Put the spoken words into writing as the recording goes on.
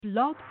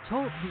Blog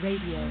Talk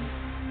Radio.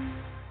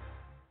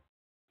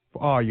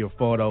 For all your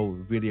photo,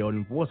 video,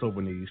 and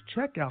voiceover needs,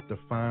 check out the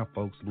fine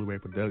folks at Blueberry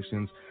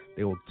Productions.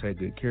 They will take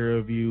good care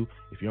of you.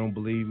 If you don't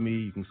believe me,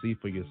 you can see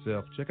for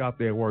yourself. Check out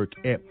their work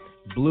at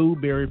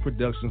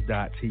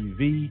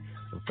blueberryproductions.tv,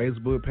 a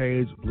Facebook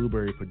page,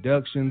 Blueberry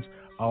Productions,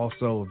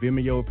 also a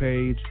Vimeo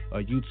page, a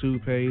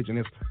YouTube page, and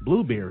it's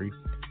Blueberry,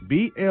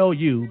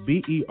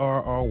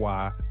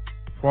 BLUBERRY,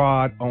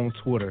 Prod on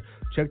Twitter.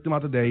 Check them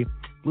out today.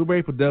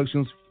 Blueberry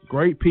Productions,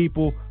 great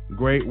people,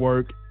 great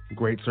work,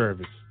 great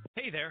service.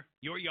 Hey there,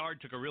 your yard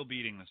took a real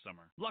beating this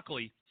summer.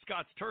 Luckily,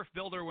 Scott's Turf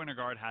Builder Winter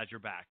Guard has your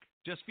back.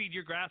 Just feed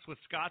your grass with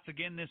Scott's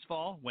again this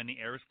fall when the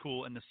air is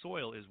cool and the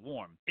soil is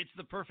warm. It's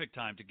the perfect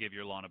time to give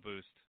your lawn a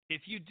boost.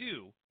 If you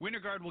do, Winter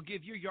Guard will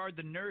give your yard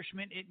the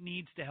nourishment it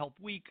needs to help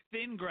weak,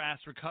 thin grass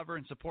recover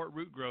and support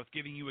root growth,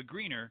 giving you a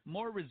greener,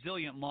 more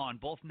resilient lawn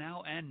both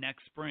now and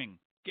next spring.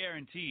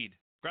 Guaranteed.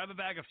 Grab a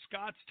bag of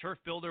Scott's Turf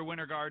Builder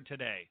Winter Guard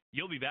today.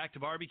 You'll be back to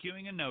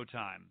barbecuing in no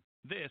time.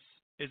 This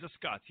is a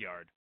Scott's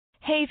Yard.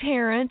 Hey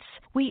parents,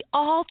 we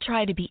all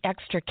try to be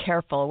extra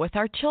careful with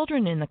our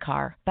children in the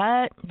car,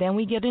 but then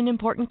we get an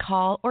important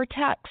call or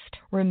text.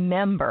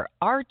 Remember,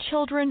 our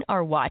children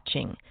are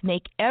watching.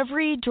 Make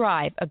every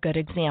drive a good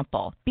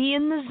example. Be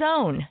in the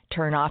zone.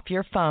 Turn off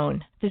your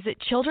phone. Visit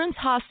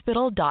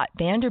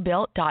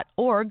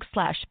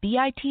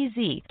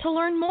childrenshospital.vanderbilt.org/BITZ to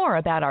learn more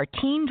about our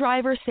Teen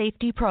Driver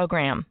Safety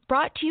Program.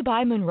 Brought to you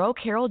by Monroe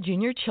Carroll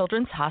Jr.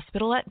 Children's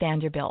Hospital at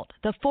Vanderbilt,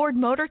 the Ford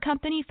Motor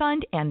Company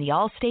Fund, and the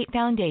Allstate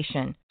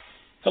Foundation.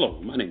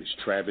 Hello, my name is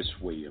Travis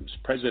Williams,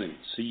 President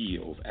and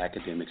CEO of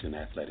Academics and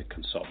Athletic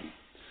Consulting,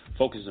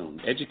 focusing on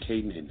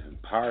educating and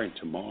empowering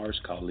tomorrow's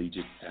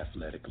collegiate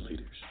athletic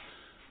leaders.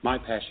 My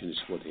passion is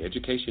for the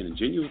education and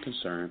genuine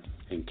concern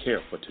and care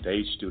for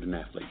today's student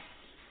athlete.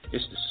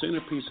 It's the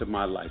centerpiece of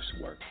my life's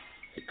work.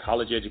 A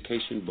college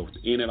education, both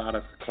in and out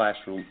of the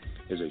classroom,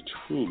 is a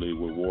truly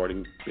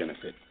rewarding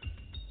benefit.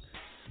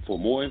 For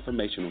more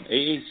information on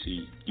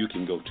AAC, you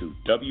can go to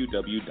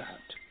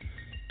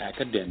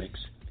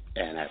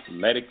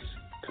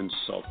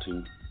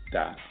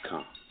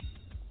www.academicsandathleticsconsulting.com.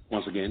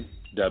 Once again,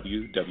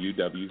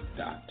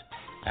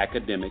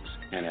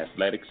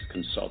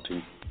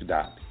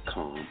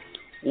 www.academicsandathleticsconsulting.com.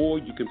 Or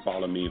you can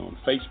follow me on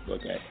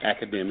Facebook at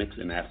Academics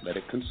and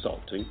Athletic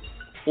Consulting,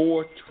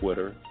 or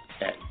Twitter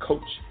at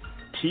Coach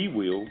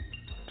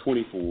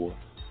TWill24,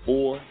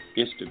 or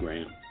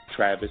Instagram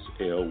Travis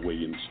L.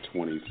 Williams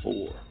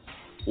 24.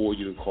 Or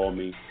you can call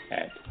me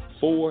at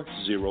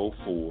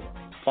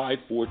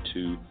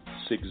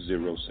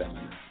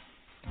 404-542-6079.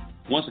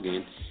 Once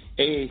again,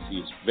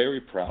 AAC is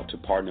very proud to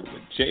partner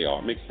with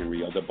J.R.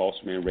 McHenry of the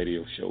Bossman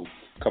Radio Show,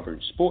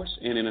 covering sports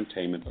and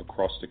entertainment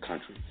across the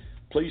country.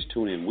 Please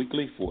tune in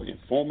weekly for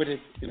informative,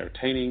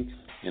 entertaining,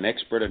 and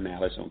expert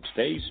analysis on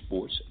today's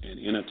sports and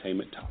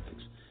entertainment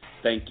topics.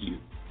 Thank you.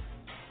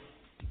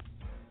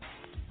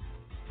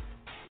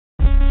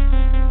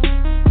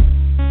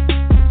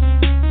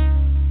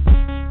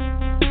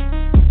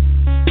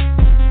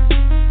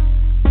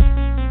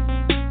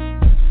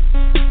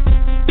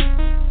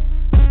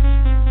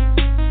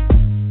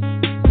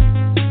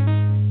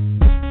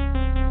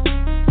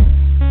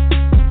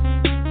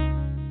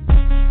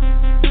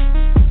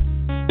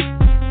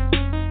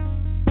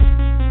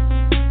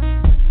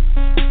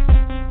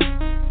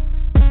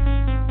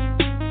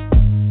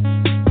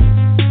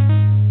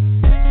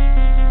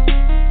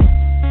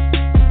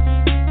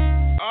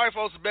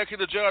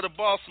 The Jared the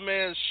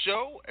Bossman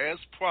Show, as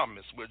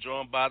promised. We're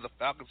joined by the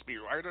Falcons beat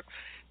writer,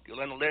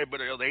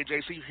 Ledbetter of the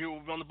AJC, here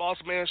on the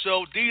Bossman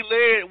Show.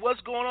 D-Led, what's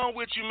going on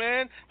with you,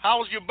 man? How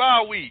was your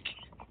bye week?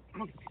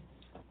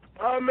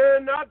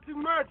 Man, not too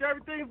much.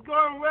 Everything's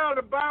going well.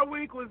 The bye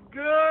week was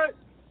good.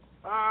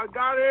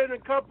 Got in a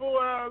couple,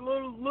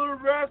 little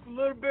rest, a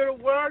little bit of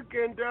work,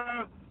 and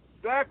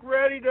back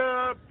ready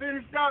to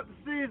finish out the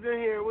season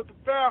here with the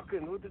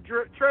Falcons, with the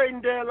trading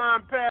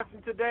deadline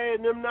passing today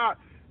and them not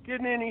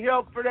getting any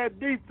help for that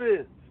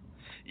defense.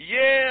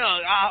 Yeah,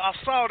 I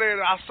saw that.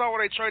 I saw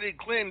where they traded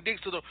Clinton Dix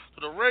to the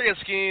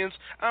Redskins.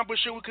 I'm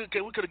pretty sure we could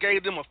have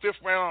gave them a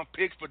 5th round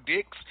pick for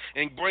Dix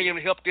and bring him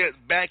to help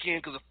that back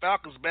end, because the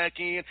Falcons back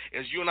end,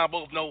 as you and I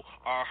both know,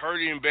 are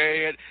hurting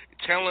bad,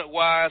 talent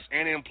wise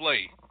and in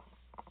play.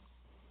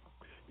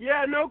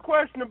 Yeah, no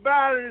question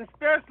about it,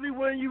 especially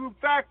when you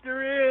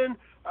factor in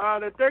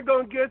that they're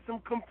going to get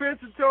some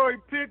compensatory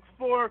picks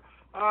for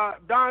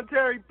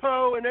Dontari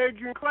Poe and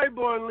Adrian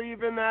Claiborne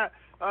leaving. That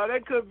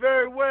they could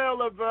very well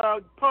have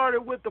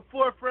parted with the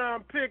 4th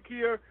round pick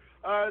here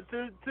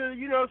to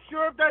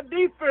shore up that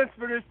defense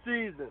for this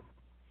season.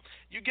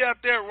 You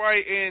got that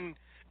right, and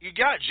you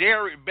got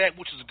Jared back,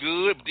 which is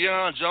good.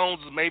 Deion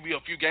Jones is maybe a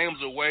few games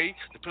away,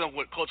 depending on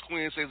what Coach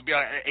Quinn says, be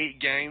out 8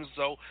 games.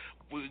 So,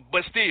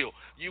 but still,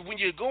 when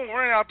you're going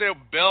around out there,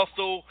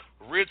 Bethel,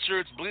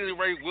 Richards, Bleedy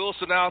Ray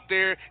Wilson out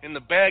there in the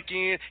back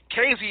end,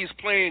 Casey is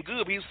playing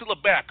good, but he's still a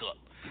backup.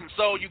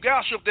 So you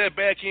got to shift that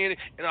back end,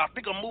 and I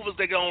think the movers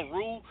they got on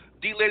Rue,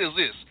 D-Led is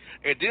this.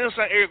 At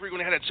Denison Eric Reed, when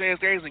they had a chance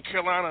games in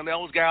Carolina, and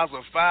those guys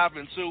are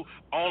 5-2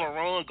 on a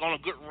run, on a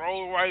good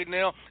roll right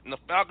now, and the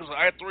Falcons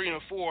are at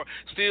 3-4,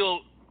 still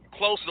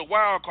close to the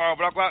wild card,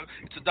 but I thought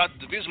the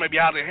division may be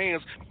out of their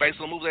hands based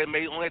on the moves they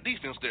made on that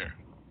defense there.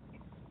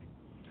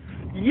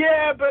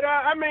 Yeah, but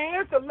I mean,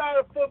 it's a lot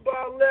of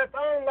football left.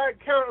 I don't like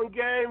counting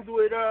games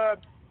with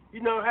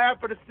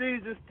half of the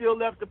season still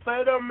left to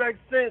play. It don't make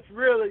sense,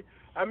 really.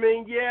 I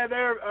mean, yeah,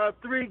 they're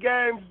 3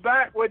 games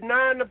back with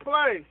 9 to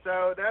play,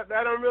 so that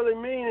don't really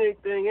mean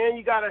anything. And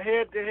you got a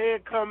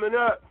head-to-head coming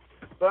up.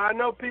 But I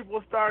know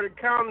people started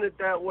counting it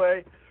that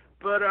way.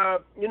 But,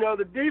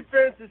 the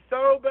defense is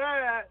so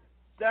bad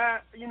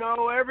that,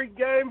 every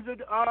game's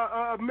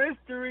a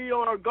mystery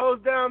or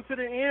goes down to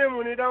the end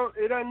when it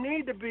don't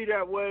need to be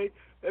that way.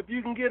 If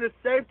you can get a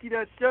safety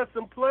that shuts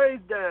some plays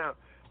down.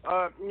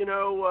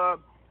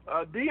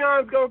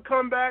 Deion's going to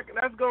come back, and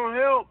that's going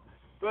to help.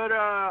 But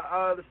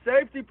the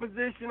safety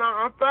position,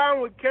 I'm fine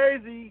with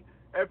Casey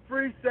at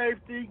free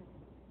safety.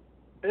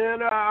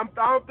 And I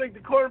don't think the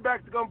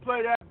quarterbacks are going to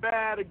play that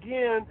bad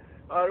again,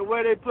 the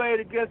way they played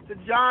against the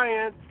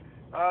Giants.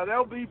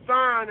 They'll be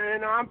fine.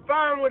 And I'm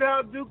fine with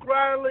how Duke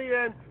Riley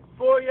and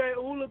Foye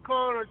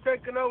Oluokun are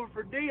taking over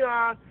for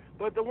Deion.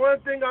 But the one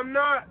thing I'm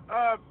not,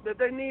 that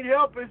they need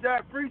help is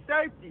that free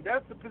safety.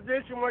 That's the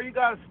position where you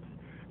got to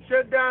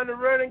shut down the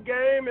running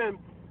game. And,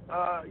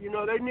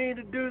 they need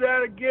to do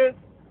that against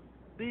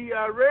the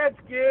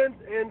Redskins.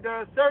 And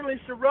certainly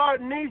Sherrod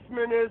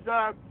Niesman is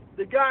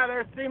the guy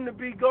they seem to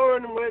be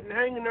going with and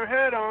hanging their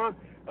head on,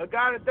 a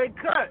guy that they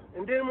cut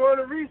and didn't want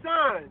to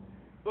re-sign.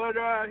 But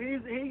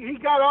he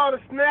got all the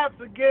snaps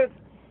against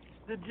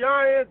the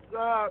Giants,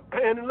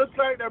 and it looks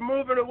like they're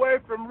moving away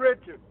from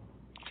Richard.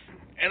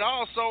 And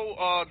also,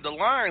 the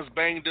line's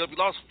banged up. You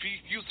lost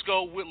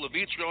Fusco with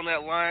Levitre on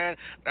that line.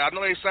 I know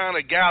they signed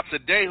a guy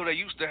today who they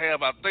used to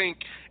have, I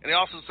think, and they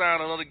also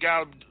signed another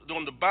guy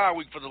during the bye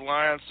week for the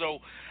line. So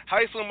how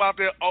you feel about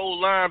that old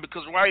line?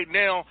 Because right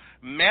now,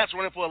 Matt's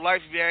running for a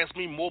life, if you ask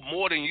me,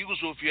 more than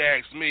usual, if you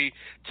ask me.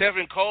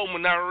 Tevin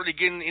Coleman not really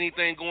getting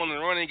anything going in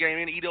the running game,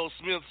 and Edo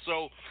Smith.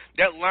 So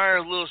that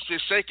line is a little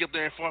shaky up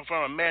there in front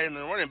of Matt and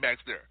the running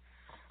backs there.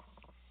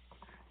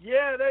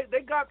 Yeah,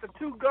 they got the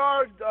 2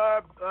 guards,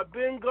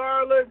 Ben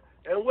Garland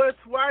and Wes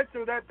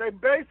Schweitzer, that they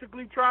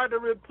basically tried to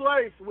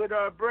replace with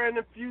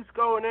Brandon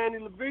Fusco and Andy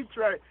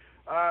Levitre.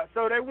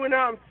 So they went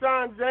out and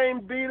signed Zane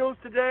Beatles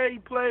today. He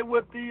played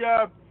with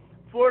the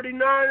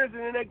 49ers,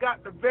 and then they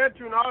got the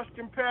veteran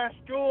Austin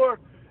Pasteur.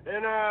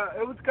 And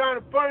it was kind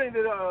of funny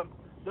that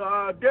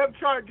the depth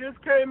chart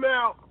just came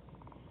out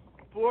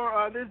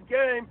for this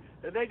game,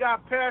 and they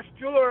got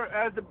Pasteur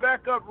as the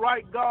backup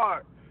right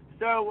guard.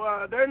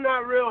 So they're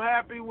not real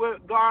happy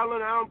with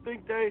Garland. I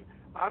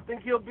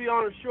think he'll be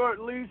on a short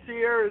leash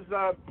here as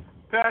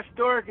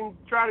Pasteur can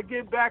try to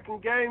get back in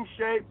game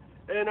shape.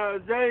 And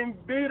Zane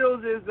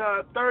Beatles is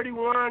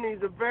 31.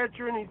 He's a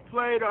veteran. He's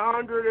played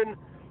 100 and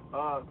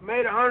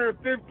made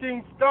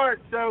 115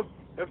 starts. So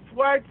if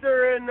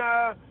Schweitzer and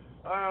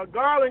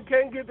Garland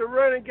can't get the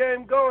running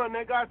game going,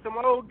 they got some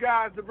old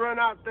guys to run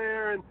out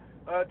there and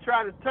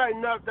try to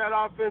tighten up that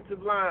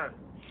offensive line.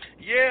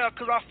 Yeah,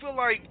 because I feel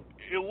like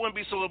it wouldn't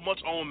be so much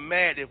on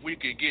Matt if we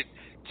could get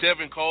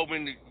Tevin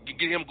Coleman,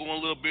 get him going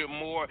a little bit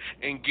more,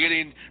 and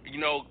getting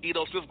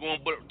Edo Smith going.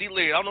 But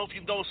D-Led, I don't know if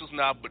you've noticed this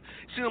now, but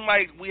it seems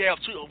like we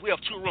have two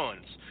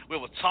runs. We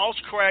have a toss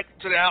crack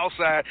to the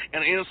outside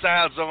and an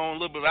inside zone, a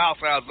little bit of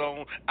outside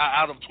zone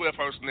out of 12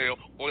 personnel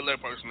or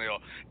 11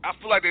 personnel. I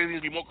feel like there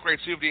needs to be more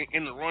creativity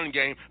in the running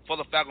game for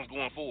the Falcons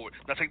going forward.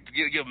 Now, to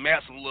give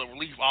Matt some little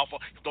relief off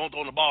of throwing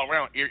the ball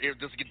around,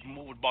 just get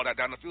moving the ball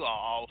down the field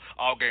all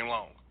game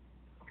long.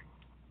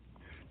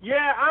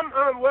 Yeah,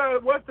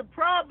 well, what the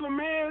problem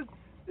is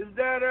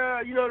that,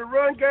 the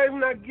run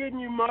game's not getting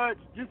you much,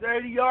 just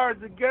 80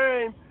 yards a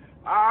game.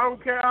 I don't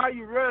care how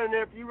you run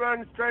it, if you run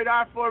a straight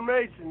I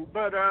formation,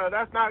 but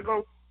that's not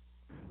going to.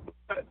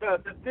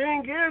 The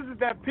thing is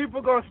that people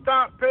are going to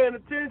stop paying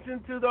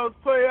attention to those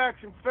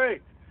play-action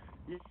fakes.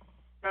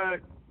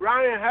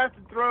 Ryan has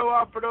to throw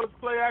off for those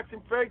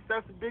play-action fakes.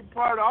 That's a big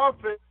part of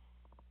offense.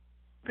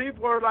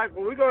 People are like,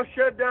 well, we're going to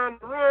shut down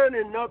the run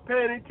and not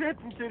paying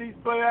attention to these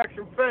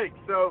play-action fakes.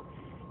 So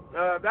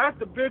that's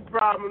the big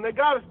problem. They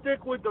got to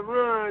stick with the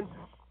run.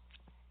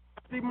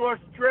 See more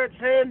stretch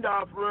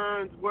handoff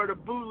runs where the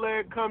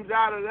bootleg comes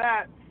out of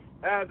that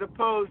as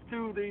opposed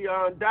to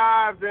the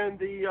dives and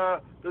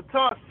the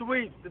toss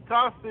sweeps. The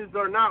tosses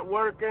are not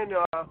working,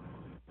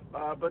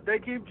 but they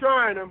keep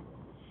trying them.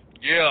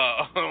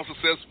 Yeah,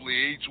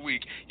 unsuccessfully each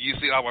week. You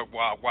see, I'm like,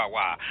 why?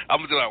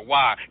 I'm just like,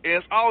 why? And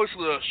it's always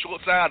to the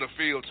short side of the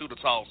field, to the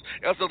toss.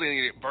 That's something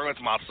that burns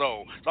my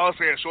soul. So I always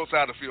say short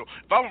side of the field.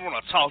 If I'm going to run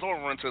a toss, I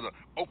want to run to the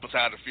open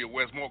side of the field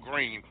where it's more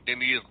green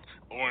than it is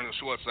on the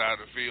short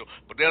side of the field.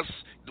 But that's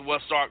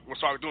what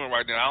we're doing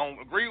right now. I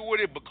don't agree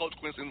with it, but Coach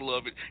Quinn seems to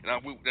love it, and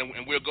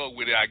we'll go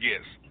with it, I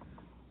guess.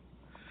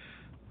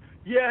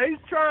 Yeah, he's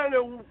trying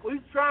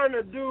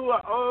to do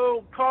an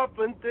old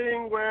Coughlin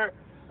thing where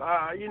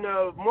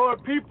more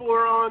people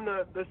are on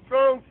the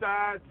strong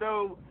side,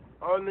 so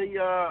on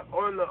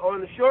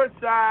the short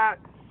side,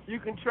 you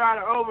can try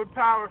to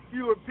overpower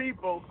fewer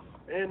people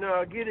and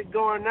get it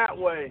going that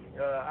way.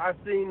 I've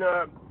seen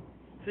them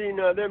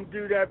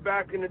do that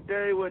back in the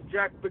day with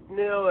Jack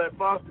McNeil at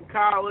Boston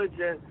College,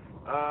 and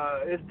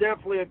it's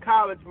definitely a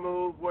college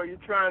move where you're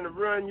trying to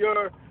run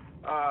your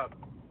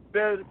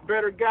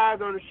better guys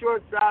on the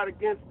short side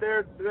against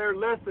their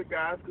lesser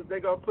guys, because they're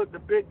going to put the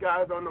big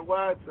guys on the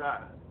wide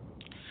side.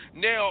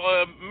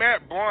 Now,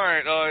 Matt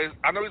Bryant,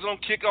 I know he's going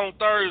to kick on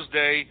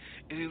Thursday.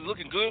 Is he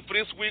looking good for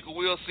this week, or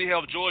we'll see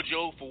how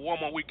Georgia for one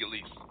more week at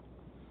least?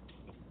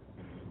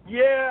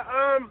 Yeah,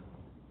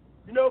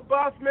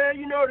 Bossman,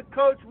 the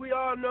coach, we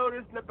all know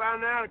this by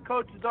now. The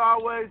coach is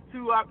always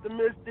too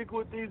optimistic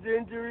with these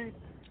injuries.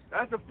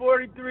 That's a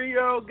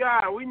 43-year-old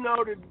guy. We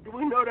know the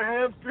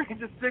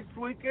hamstring's a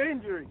 6-week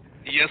injury.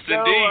 Yes, so,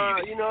 indeed.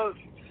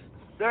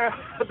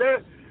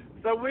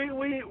 So we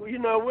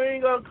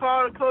ain't gonna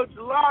call the coach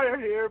a liar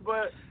here,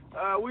 but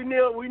we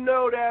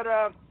know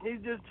that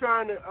he's just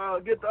trying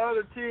to get the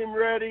other team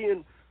ready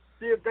and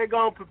see if they're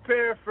gonna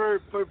prepare for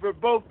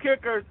both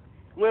kickers.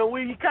 When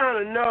we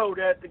kind of know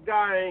that the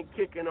guy ain't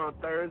kicking on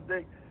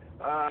Thursday,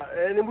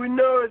 and we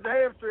know his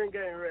hamstring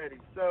ain't ready.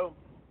 So,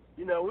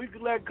 we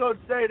could let Coach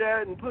say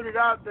that and put it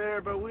out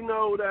there, but we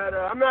know that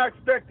I'm not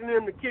expecting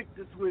him to kick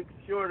this week,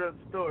 short of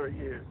the story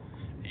here.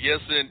 Yes,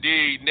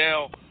 indeed.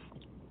 Now,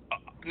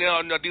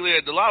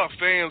 D-Led, a lot of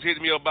fans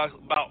hit me up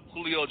about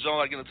Julio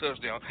Jones getting a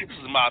touchdown. This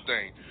is my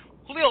thing.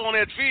 Julio on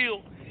that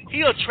field,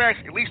 he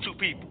attracts at least 2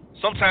 people,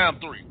 sometimes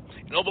 3.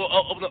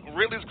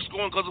 Ridley's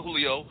scoring because of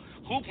Julio.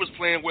 Hooper's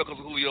playing well because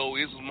of Julio.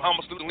 Is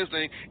Muhammad still doing his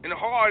thing? And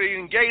Hardy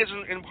engaged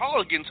and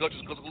Pollard getting touches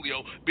because of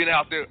Julio being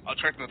out there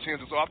attracting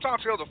attention. So I'm trying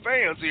to tell the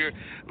fans here,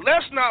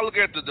 let's not look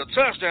at the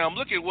touchdown.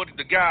 Look at what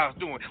the guy's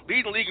doing.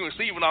 Leading the league in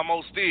receiving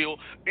almost still,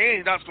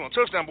 and he's not scoring a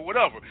touchdown, but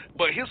whatever.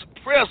 But his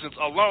presence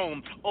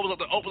alone opens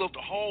up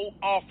the whole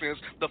offense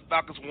the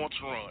Falcons want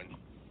to run.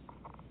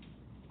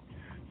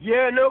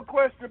 Yeah, no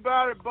question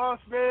about it, boss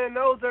man.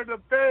 Those are the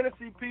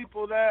fantasy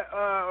people that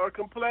are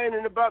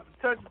complaining about the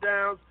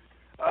touchdowns.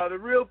 The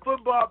real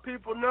football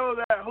people know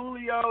that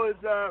Julio is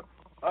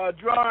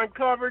drawing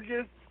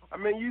coverages. I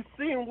mean, you've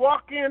seen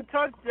walk-in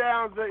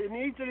touchdowns in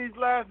each of these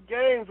last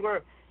games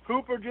where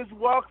Hooper just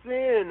walks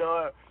in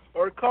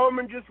or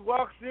Coleman just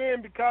walks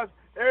in because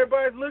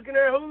everybody's looking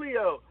at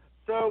Julio.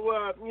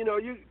 So,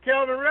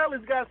 Calvin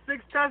Ridley's got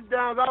 6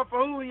 touchdowns off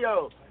of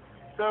Julio.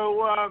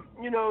 So,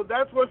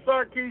 that's what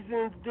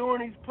Sarkisian's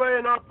doing. He's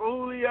playing off of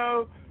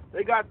Julio.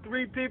 They got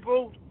 2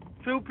 people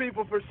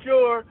for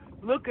sure,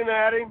 looking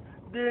at him.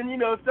 Then,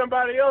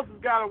 somebody else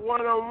has got a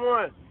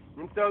one-on-one.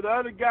 And so the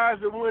other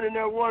guys are winning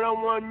their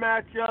one-on-one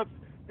matchups.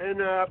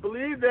 And I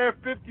believe they're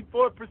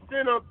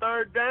 54% on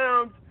third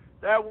downs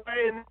that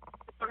way, and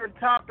they're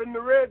top in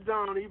the red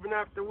zone, even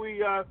after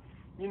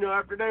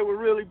after they were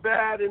really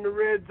bad in the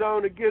red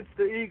zone against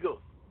the Eagles.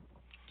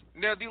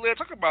 Now, D-Led,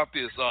 talk about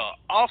this.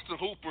 Austin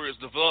Hooper's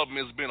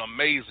development has been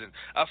amazing.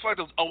 I feel like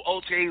those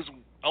OTAs,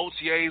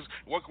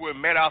 working with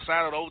Matt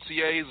outside of the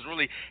OTAs has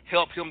really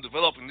helped him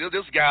develop. And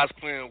this guy's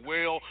playing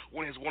well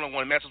when his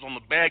one-on-one matches on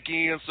the back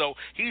end. So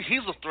he's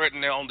a threat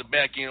now on the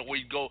back end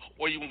where you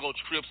can go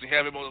trips and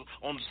have him on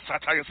the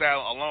tight end side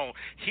alone.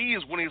 He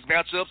is winning his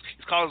matchups.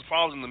 He's causing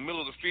problems in the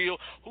middle of the field.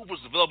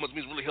 Hooper's development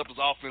has really helped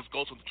his offense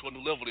go to a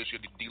new level this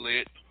year,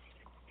 D-Led.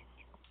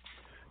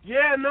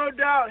 Yeah, no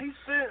doubt. He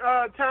spent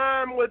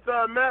time with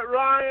Matt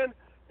Ryan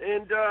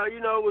and,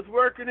 was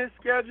working his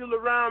schedule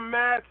around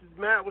Matt.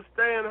 Matt was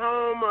staying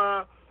home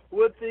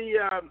with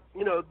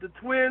the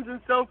twins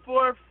and so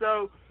forth.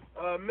 So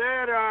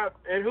Matt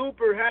and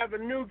Hooper have a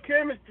new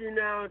chemistry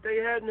now that they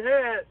hadn't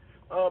had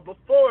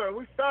before.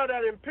 We saw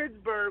that in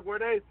Pittsburgh where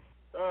they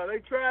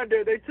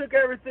took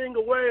everything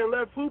away and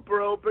left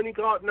Hooper open. He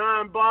caught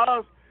 9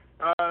 balls.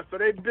 So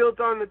they built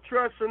on the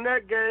trust from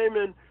that game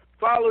and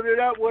followed it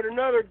up with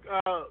another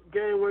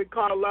game where he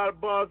caught a lot of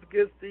balls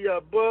against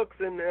the Bucks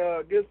and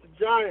against the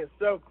Giants.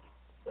 So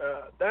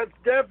that's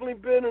definitely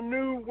been a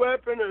new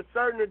weapon, a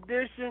certain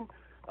addition.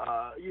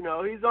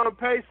 He's on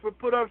pace for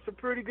put up some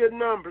pretty good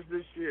numbers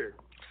this year.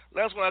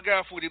 Last one I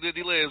got for you,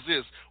 D-Led, is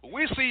this.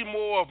 We see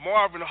more of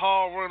Marvin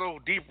Hall running over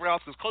deep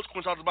routes because Coach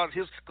Quinn talked about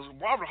his – because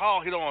Marvin Hall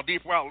hit on a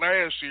deep route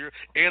last year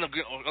and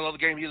another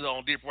game he hit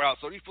on a deep route.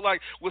 So do you feel like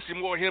we'll see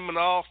more of him in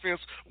the offense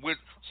with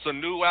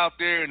Sanu out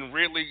there and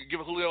Ridley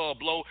giving Julio a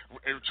blow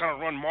and trying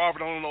to run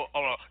Marvin on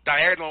a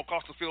diagonal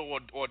across the field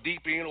or a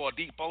deep end or a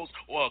deep post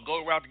or a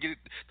go route to get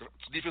the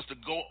defense to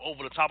go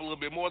over the top a little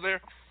bit more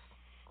there?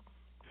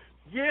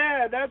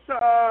 Yeah, that's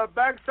a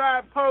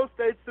backside post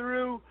they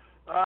threw.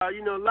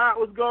 A lot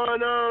was going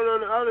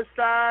on the other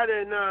side,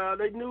 and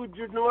they knew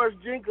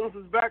Janoris Jenkins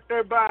was back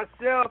there by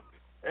himself,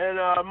 and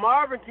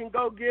Marvin can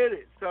go get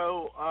it.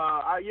 So,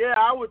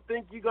 I would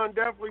think you're going to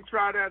definitely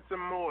try that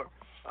some more.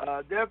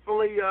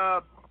 Definitely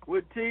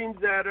with teams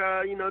that,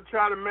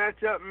 try to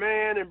match up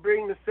man and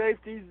bring the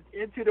safeties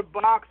into the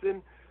box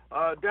and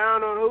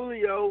down on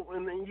Julio,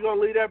 and then you're going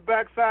to leave that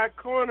backside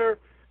corner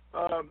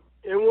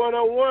in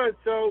one-on-one.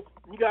 So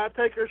you got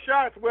to take your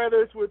shots,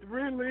 whether it's with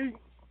Ridley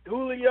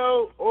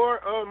Julio or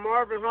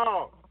Marvin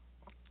Hall.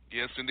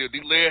 Yes, indeed.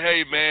 D-Led,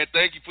 hey, man,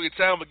 thank you for your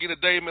time again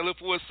today, man. Look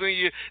forward to seeing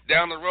you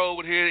down the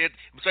road here at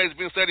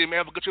Mercedes-Benz Stadium, man.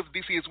 Have a good trip to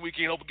D.C. this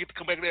weekend. Hope we get to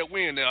come back to that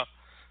win now.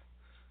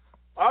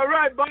 All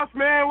right, boss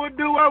man, we'll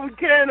do what we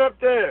can up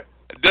there.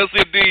 That's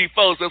indeed,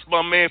 folks. That's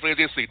my man for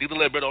NJC.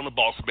 D-Led on the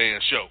Bossman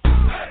Show.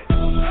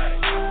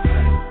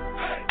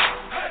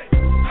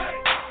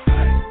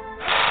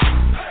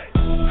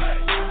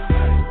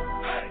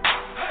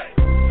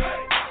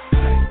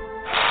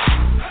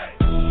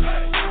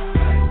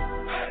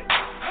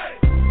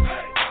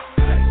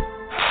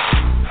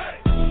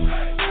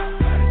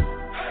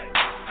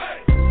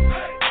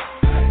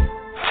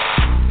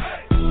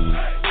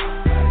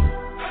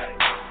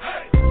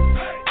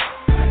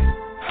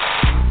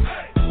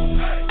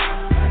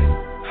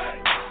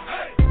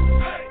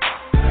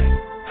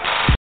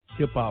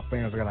 Hip-hop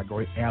fans, I got a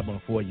great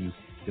album for you.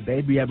 The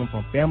debut album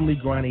from Family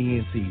Grind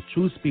ENT,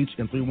 True Speech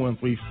and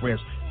 313 Fresh.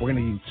 We're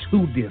going to use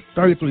 2 discs,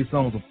 33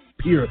 songs of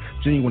pure,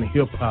 genuine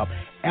hip-hop.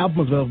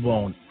 Albums available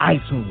on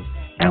iTunes,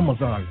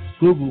 Amazon,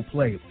 Google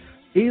Play,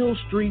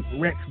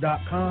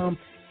 illstreetrex.com,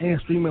 and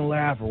streaming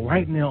live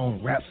right now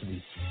on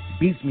Rhapsody,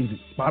 Beats Music,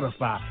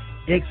 Spotify,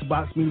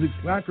 Xbox Music,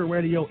 Slacker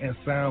Radio, and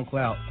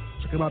SoundCloud.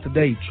 Check them out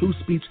today, True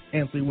Speech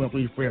and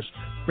 313 Fresh,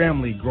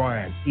 Family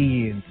Grind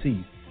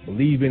ENT.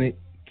 Believe in it,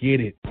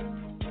 get it.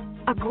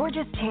 A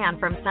gorgeous tan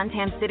from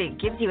Suntan City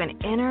gives you an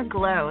inner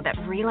glow that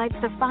relights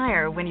the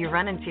fire when you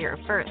run into your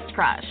first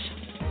crush.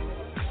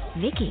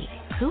 Vicky,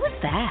 who is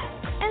that?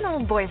 An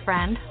old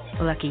boyfriend.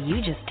 Lucky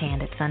you just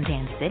tanned at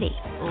Suntan City.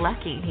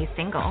 Lucky he's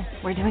single.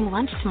 We're doing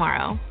lunch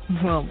tomorrow.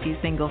 Won't be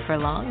single for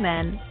long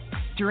then.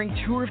 During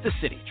Tour of the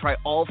City, try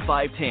all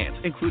 5 tans,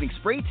 including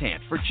spray tan,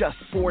 for just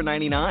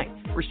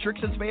 $4.99.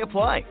 Restrictions may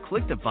apply.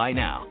 Click to buy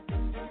now.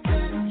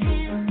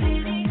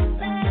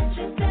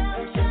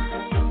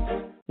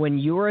 When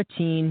you're a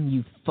teen,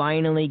 you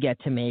finally get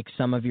to make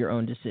some of your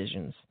own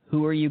decisions.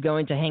 Who are you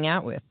going to hang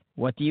out with?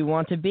 What do you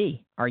want to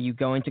be? Are you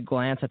going to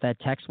glance at that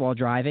text while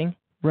driving?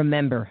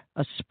 Remember,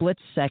 a split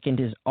second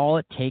is all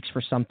it takes for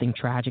something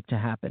tragic to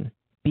happen.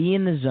 Be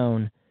in the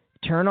zone.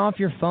 Turn off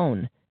your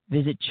phone.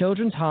 Visit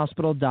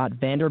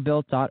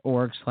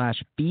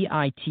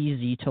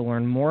childrenshospital.vanderbilt.org/BITZ to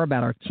learn more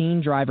about our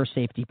teen driver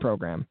safety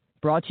program.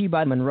 Brought to you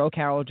by Monroe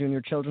Carroll Jr.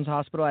 Children's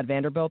Hospital at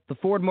Vanderbilt, the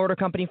Ford Motor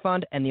Company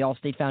Fund, and the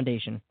Allstate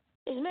Foundation.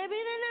 It's maybe the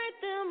night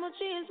that my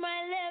dreams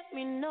might let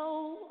me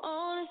know.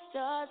 All the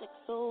stars are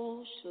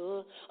so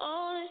sure.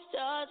 All the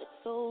stars are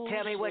so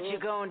Tell me what you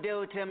gonna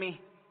do to me.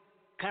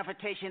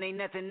 Confrontation ain't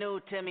nothing new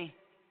to me.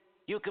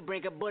 You could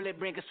bring a bullet,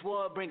 bring a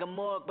sword, bring a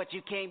morgue, but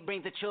you can't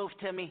bring the truth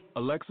to me.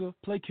 Alexa,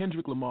 play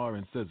Kendrick Lamar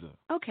and SZA.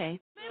 Okay.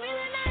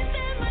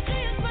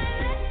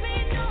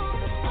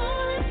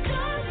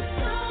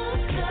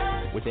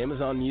 With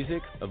Amazon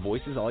Music, a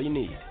voice is all you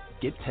need.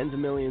 Get tens of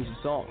millions of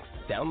songs.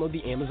 Download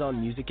the Amazon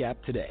Music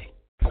app today.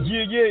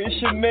 Yeah,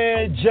 it's your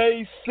man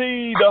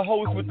JC, the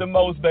host with the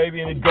most,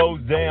 baby, and it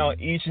goes down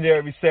each and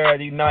every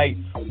Saturday night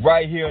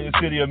right here in the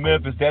city of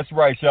Memphis. That's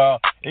right, y'all.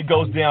 It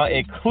goes down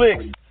at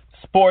Clicks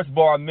Sports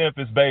Bar,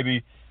 Memphis,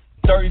 baby.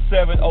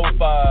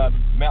 3705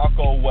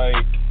 Malco Way,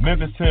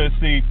 Memphis,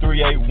 Tennessee,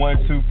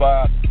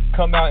 38125.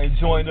 Come out and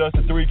join us,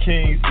 the Three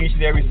Kings, each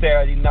and every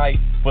Saturday night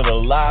for the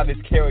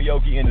livest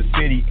karaoke in the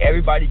city.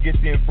 Everybody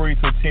gets in free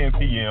till 10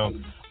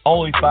 p.m.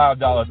 Only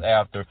 $5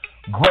 after.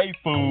 Great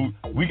food.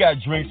 We got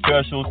drink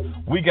specials.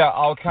 We got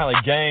all kind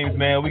of games,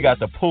 man. We got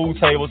the pool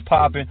tables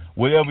popping.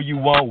 Whatever you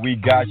want, we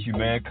got you,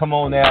 man. Come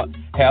on out.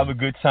 Have a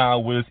good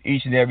time with us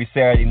each and every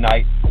Saturday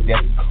night.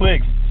 That's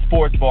Clicks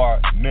Sports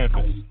Bar,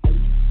 Memphis.